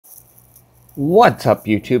What's up,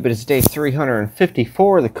 YouTube? It is day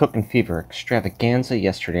 354 of the Cooking Fever extravaganza.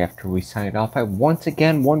 Yesterday, after we signed off, I once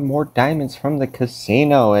again won more diamonds from the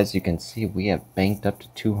casino. As you can see, we have banked up to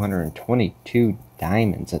 222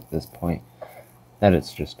 diamonds at this point. That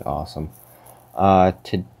is just awesome.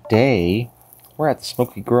 Today, we're at the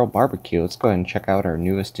Smokey Grill BBQ. Let's go ahead and check out our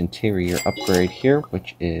newest interior upgrade here,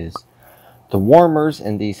 which is the warmers,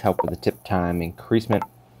 and these help with the tip time increasement.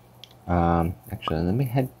 Actually, let me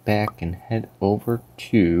head back and head over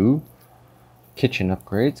to kitchen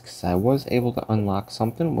upgrades, because I was able to unlock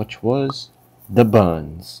something, which was the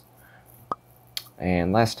buns.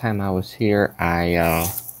 And last time I was here, I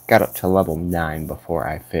got up to level 9 before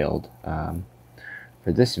I failed.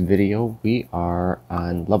 For this video, we are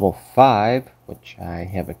on level 5, which I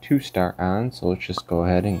have a 2-star on, so let's just go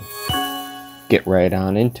ahead and get right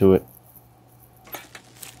on into it.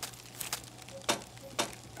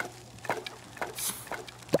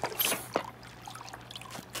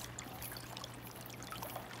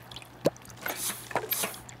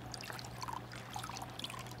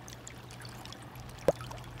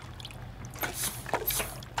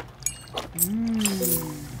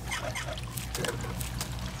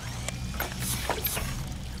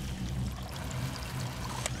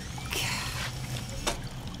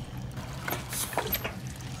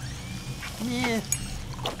 Yeah.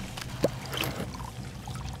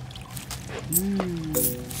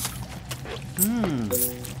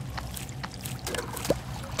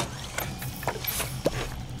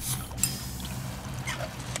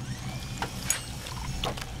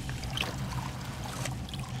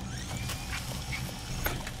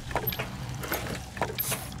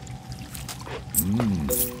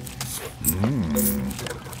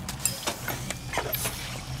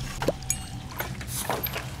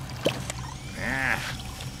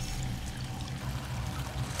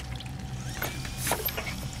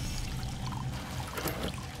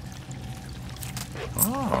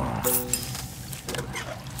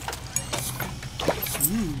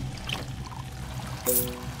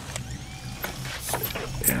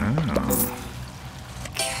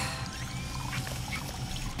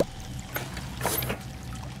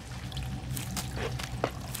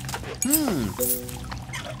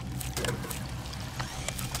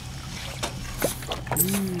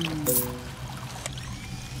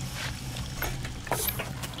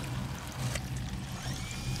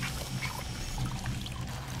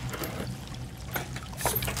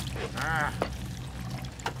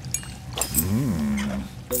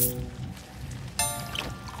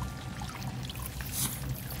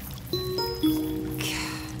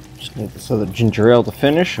 Just need this other ginger ale to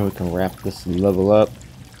finish, and we can wrap this level up.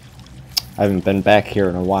 I haven't been back here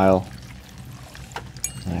in a while,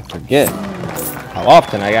 and I forget how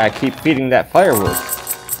often I gotta keep feeding that firewood.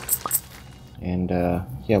 And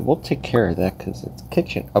yeah, we'll take care of that because it's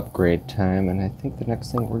kitchen upgrade time, and I think the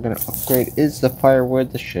next thing we're gonna upgrade is the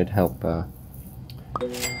firewood. This should help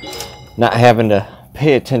not having to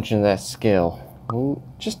pay attention to that scale. Ooh,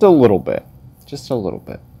 just a little bit. Just a little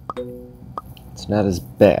bit. It's not as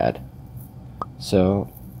bad.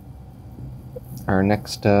 So our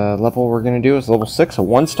next level we're going to do is level 6, a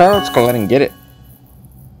 1-star. Let's go ahead and get it.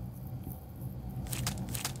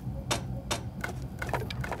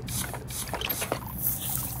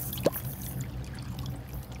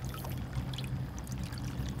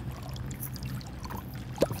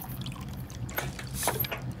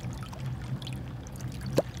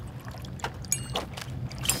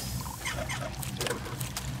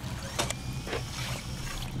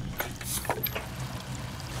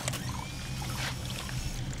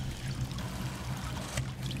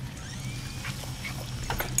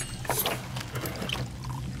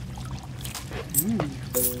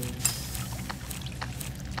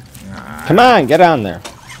 Come on, get on there.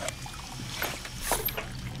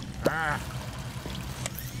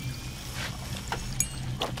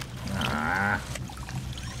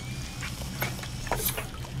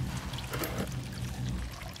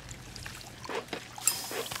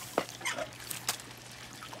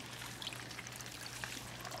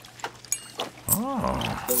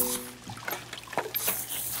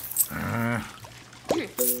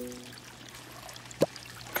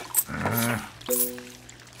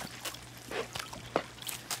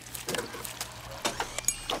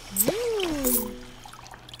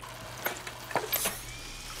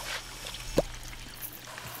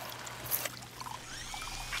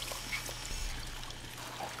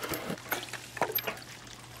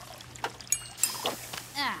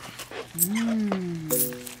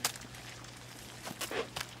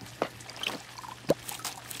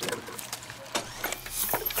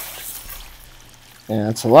 Yeah,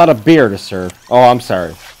 it's a lot of beer to serve. Oh, I'm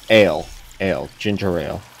sorry. Ale. ale, ginger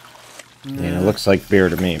ale. I mean, it looks like beer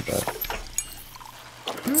to me, but...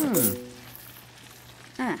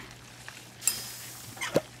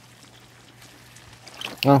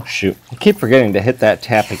 Oh, shoot. I keep forgetting to hit that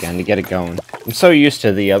tap again to get it going. I'm so used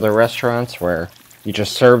to the other restaurants where you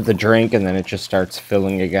just serve the drink and then it just starts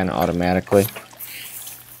filling again automatically.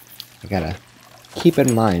 I gotta keep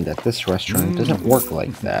in mind that this restaurant doesn't work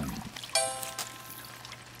like that.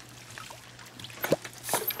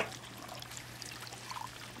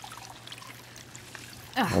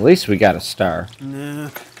 At least we got a star.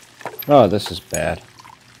 Oh, this is bad.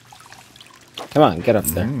 Come on, get up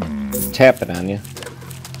there. Tap it on you.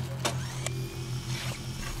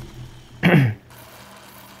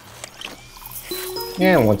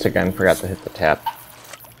 And once again, forgot to hit the tap.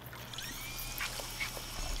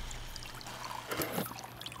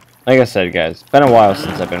 Like I said, guys, it's been a while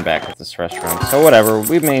since I've been back at this restaurant, so whatever,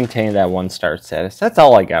 we've maintained that 1-star status. That's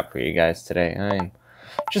all I got for you guys today. I'm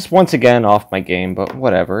just once again off my game, but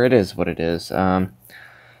whatever, it is what it is.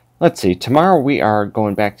 Let's see, tomorrow we are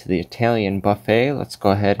going back to the Italian buffet. Let's go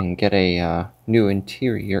ahead and get a new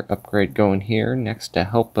interior upgrade going here next to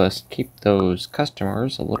help us keep those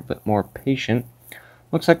customers a little bit more patient.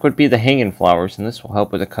 Looks like would be the hanging flowers, and this will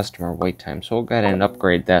help with the customer wait time. So we'll go ahead and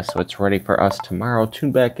upgrade that so it's ready for us tomorrow.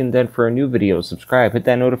 Tune back in then for a new video. Subscribe, hit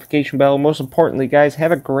that notification bell. Most importantly, guys,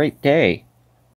 have a great day.